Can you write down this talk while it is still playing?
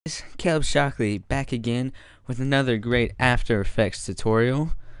guys, Caleb Shockley back again with another great After Effects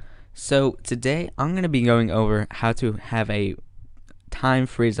tutorial. So today I'm going to be going over how to have a time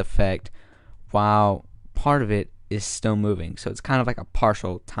freeze effect while part of it is still moving. So it's kind of like a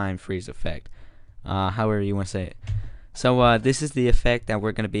partial time freeze effect, however you want to say it. So this is the effect that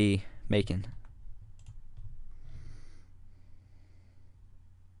we're going to be making.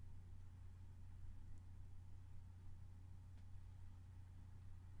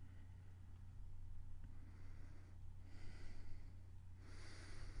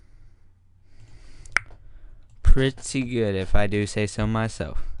 Pretty good, if I do say so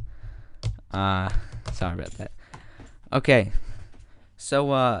myself. Sorry about that. Okay,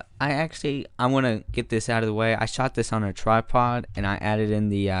 so I want to get this out of the way. I shot this on a tripod and I added in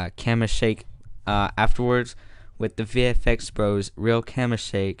the camera shake afterwards with the VFX Bro's Real Camera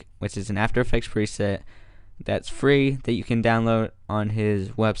Shake, which is an After Effects preset that's free that you can download on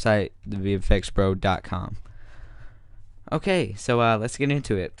his website, thevfxbro.com. Okay, so let's get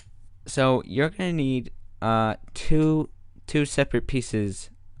into it. So you're gonna need two separate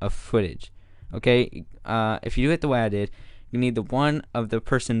pieces of footage. Okay, if you do it the way I did, you need the one of the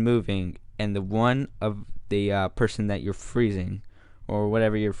person moving and the one of the person that you're freezing, or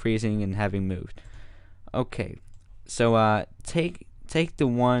whatever you're freezing and having moved. Okay, so take the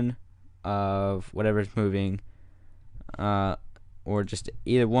one of whatever's moving, or just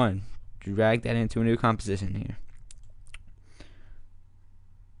either one. Drag that into a new composition here.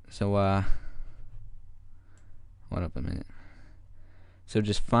 So hold up a minute. So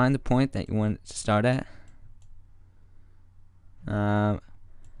just find the point that you want it to start at. I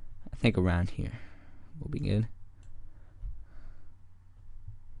think around here will be good.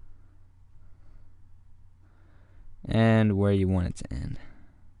 And where you want it to end.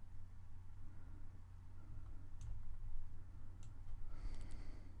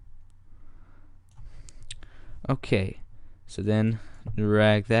 Okay, so then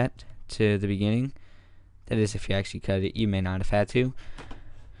drag that to the beginning. That is, if you actually cut it. You may not have had to.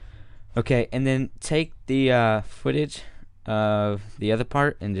 Okay, and then take the footage of the other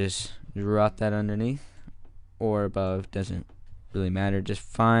part and just drop that underneath or above. Doesn't really matter. Just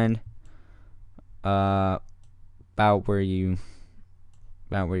find about where you're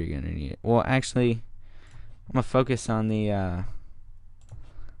gonna need it. Well, actually, I'm gonna focus on the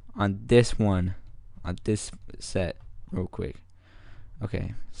on this one, on this set, real quick.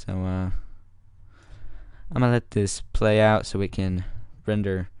 Okay, so I'm gonna let this play out so it can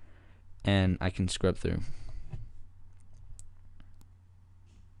render and I can scrub through.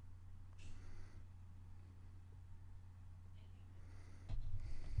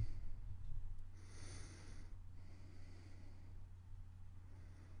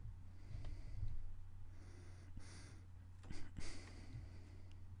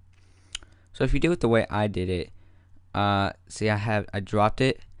 So if you do it the way I did it, see, I dropped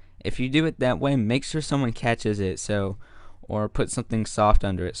it. If you do it that way, make sure someone catches it, so, or put something soft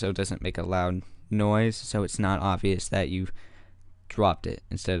under it so it doesn't make a loud noise, so it's not obvious that you dropped it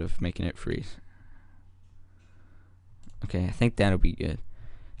instead of making it freeze. Okay, I think that'll be good.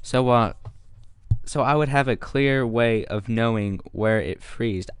 So so I would have a clear way of knowing where it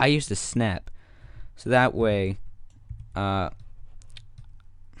freezed. I used a snap, so that way I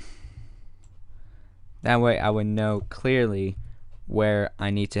would know clearly where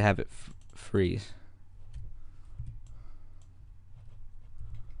I need to have it freeze.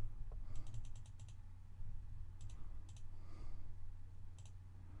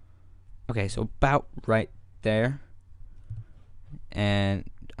 Okay, so about right there, and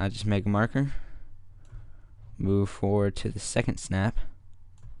I just make a marker, move forward to the second snap,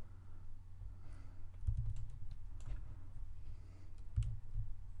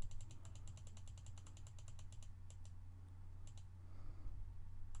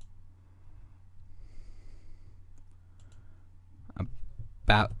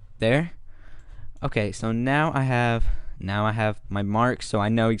 about there. Okay, so now I have my mark, so I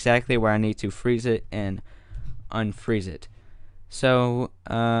know exactly where I need to freeze it and unfreeze it. So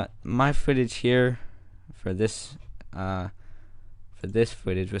my footage here for this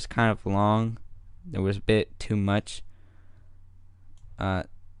footage was kind of long. There was a bit too much. Or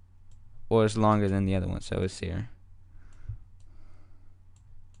it's longer than the other one, so it's here.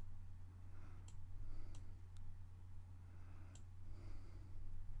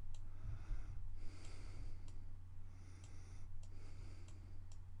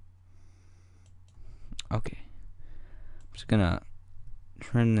 Okay, I'm just gonna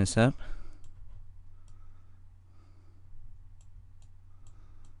turn this up.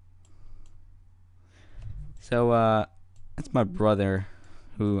 So that's my brother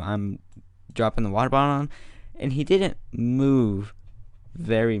who I'm dropping the water bottle on, and he didn't move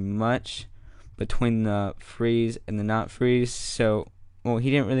very much between the freeze and the not freeze. So, well,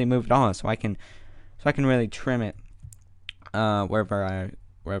 he didn't really move at all. So I can really trim it wherever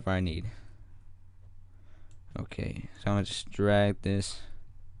I need. Okay, so I'm gonna just drag this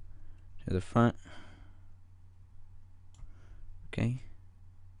to the front. Okay.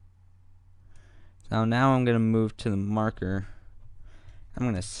 So now I'm gonna move to the marker. I'm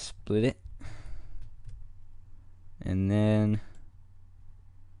gonna split it, and then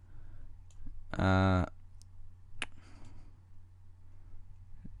I'm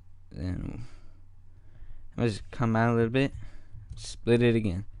just come out a little bit, split it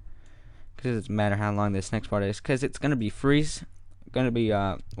again, because it doesn't matter how long this next part is, because it's gonna be frozen.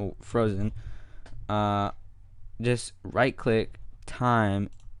 Just right click time.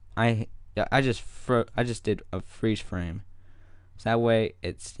 I just did a freeze frame, so that way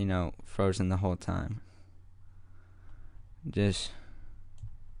it's frozen the whole time. Just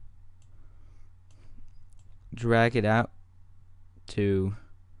drag it out to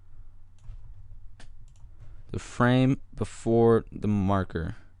the frame before the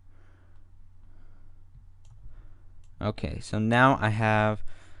marker. Okay, so now I've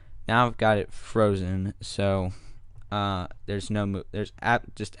got it frozen. So there's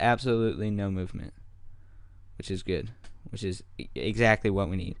just absolutely no movement, which is good, which is exactly what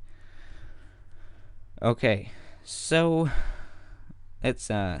we need. Okay, so let's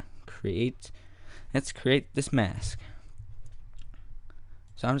create this mask.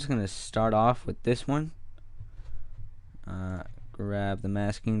 So I'm just gonna start off with this one. Grab the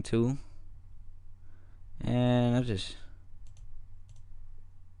masking tool, and I'll just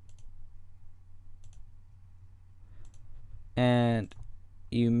and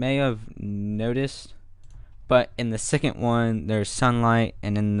you may have noticed, but in the second one there's sunlight,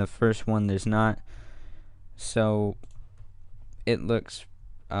 and in the first one there's not. So it looks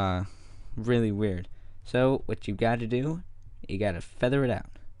really weird. So what you got to do, you got to feather it out.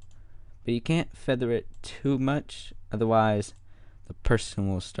 But you can't feather it too much, otherwise the person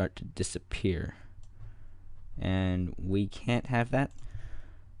will start to disappear, and we can't have that.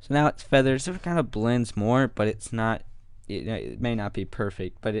 So now it's feathered, so it kind of blends more, but it's not. It may not be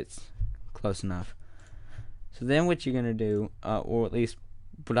perfect, but it's close enough. So then what you're gonna do, or at least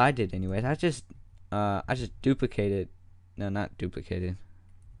what I did anyways, I just duplicated. No, not duplicated.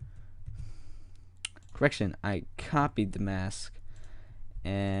 Correction. I copied the mask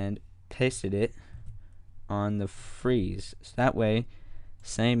and pasted it on the freeze. So that way,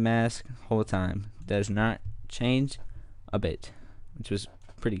 same mask whole time, does not change a bit, which was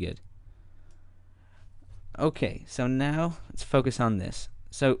pretty good. Okay, so now let's focus on this.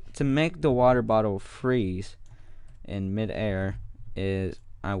 So to make the water bottle freeze in mid-air, is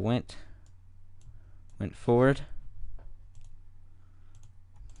I went forward,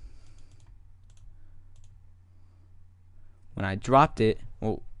 when I dropped it,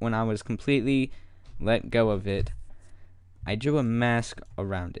 well, when I was completely let go of it, I drew a mask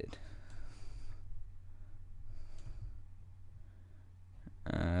around it.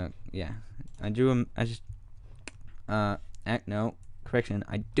 Yeah, correction,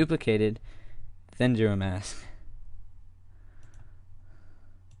 I duplicated, then drew a mask.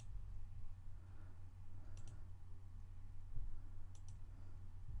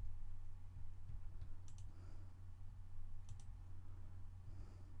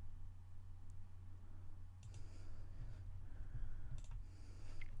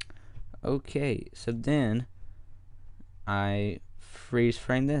 Okay, so then I freeze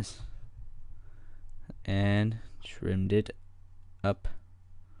framed this and trimmed it up.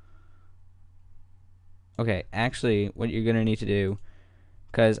 Okay, actually what you're gonna need to do,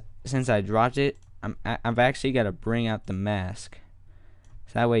 because since I dropped it, I've actually got to bring out the mask,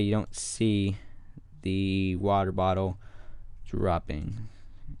 so that way you don't see the water bottle dropping,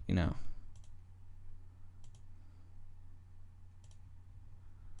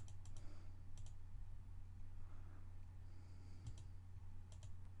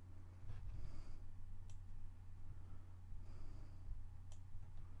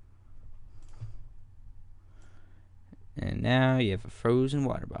 And now you have a frozen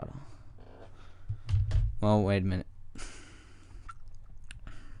water bottle. Well, wait a minute.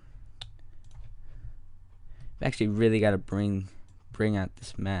 I've actually really got to bring out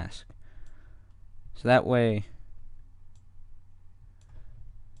this mask, so that way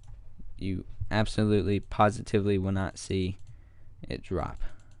you absolutely positively will not see it drop.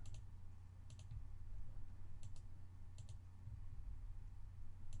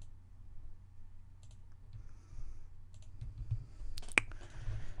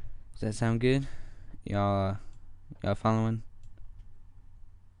 Does that sound good? Y'all following?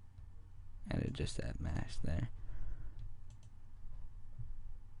 Added just that mask there.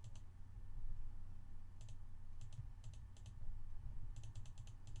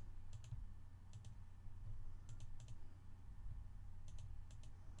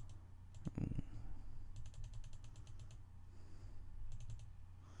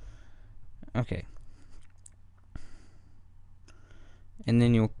 Okay. And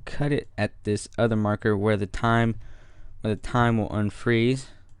then you'll cut it at this other marker where the time will unfreeze.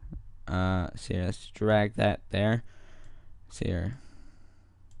 So here, let's drag that there. So here.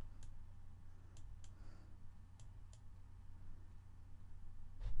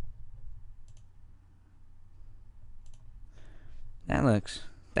 That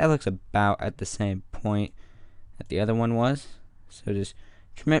looks about at the same point that the other one was. So just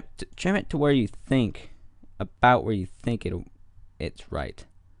trim it to where you think, about where you think it's right.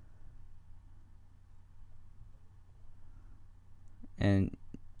 And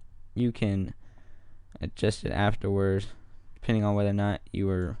you can adjust it afterwards depending on whether or not you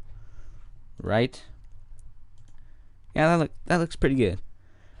were right. Yeah, that looks pretty good.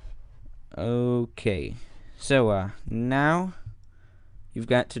 Okay, so now you've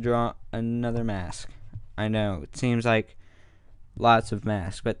got to draw another mask. I know it seems like lots of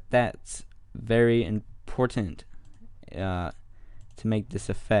masks, but that's very important to make this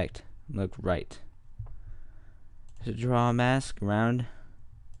effect look right. So draw a mask around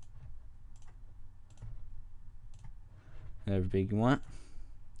however big you want.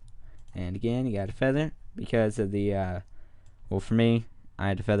 And again, you got a feather because of the, well, for me, I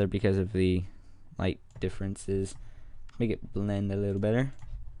had a feather because of the light differences. Make it blend a little better.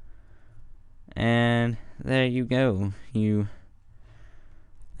 And there you go.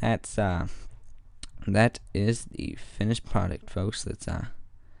 That is the finished product, folks. Let's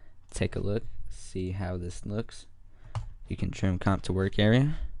take a look, see how this looks. You can trim comp to work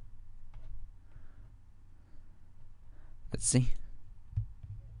area. Let's see.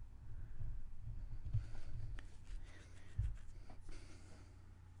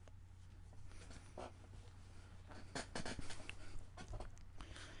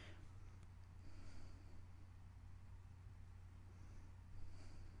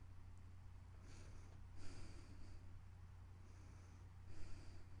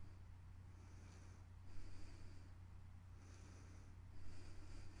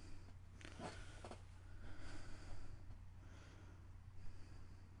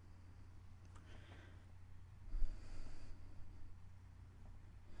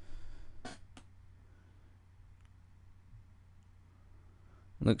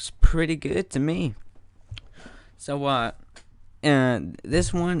 Looks pretty good to me. So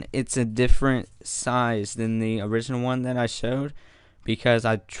this one, it's a different size than the original one that I showed because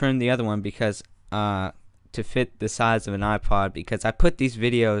I trimmed the other one because to fit the size of an iPod, because I put these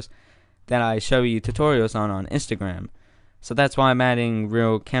videos that I show you tutorials on Instagram. So that's why I'm adding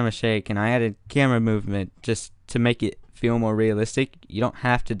real camera shake, and I added camera movement just to make it feel more realistic. You don't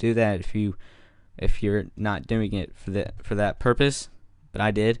have to do that if you're not doing it for that purpose, but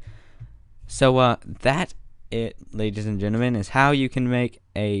I did. So that it, ladies and gentlemen, is how you can make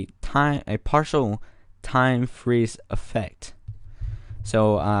a partial time freeze effect.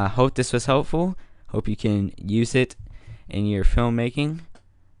 So hope this was helpful. Hope you can use it in your filmmaking.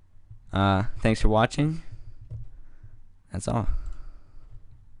 Thanks for watching. That's all.